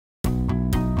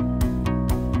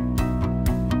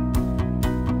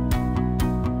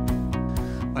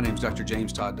name's Dr.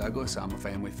 James Todd Douglas. I'm a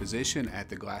family physician at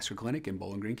the Glasser Clinic in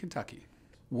Bowling Green, Kentucky.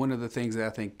 One of the things that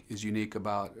I think is unique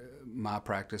about my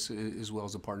practice, as well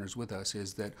as the partners with us,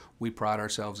 is that we pride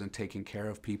ourselves in taking care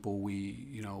of people.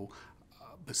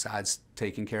 Besides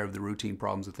taking care of the routine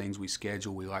problems, the things we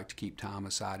schedule, we like to keep time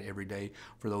aside every day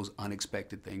for those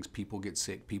unexpected things. People get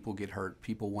sick, people get hurt,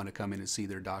 people want to come in and see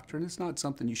their doctor, and it's not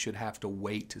something you should have to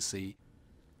wait to see.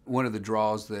 One of the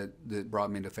draws that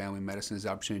brought me into family medicine is the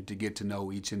opportunity to get to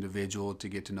know each individual, to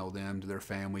get to know them, to their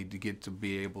family, to get to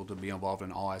be able to be involved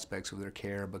in all aspects of their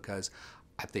care, because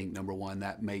I think, number one,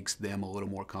 that makes them a little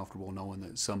more comfortable knowing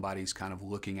that somebody's kind of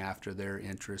looking after their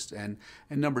interests. And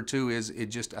number two is it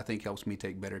just, I think, helps me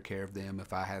take better care of them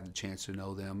if I have the chance to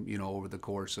know them, over the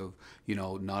course of,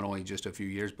 not only just a few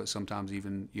years, but sometimes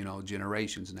even,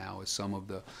 generations now, as some of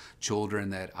the children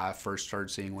that I first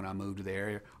started seeing when I moved to the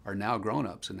area are now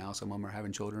grown-ups, and now some of them are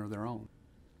having children of their own.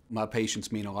 My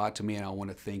patients mean a lot to me, and I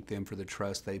want to thank them for the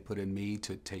trust they put in me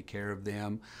to take care of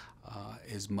them.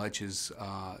 As much as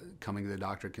coming to the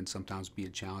doctor can sometimes be a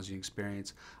challenging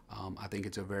experience, I think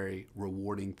it's a very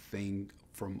rewarding thing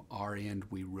from our end.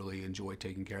 We really enjoy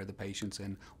taking care of the patients,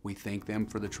 and we thank them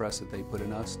for the trust that they put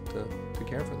in us to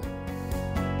care for them.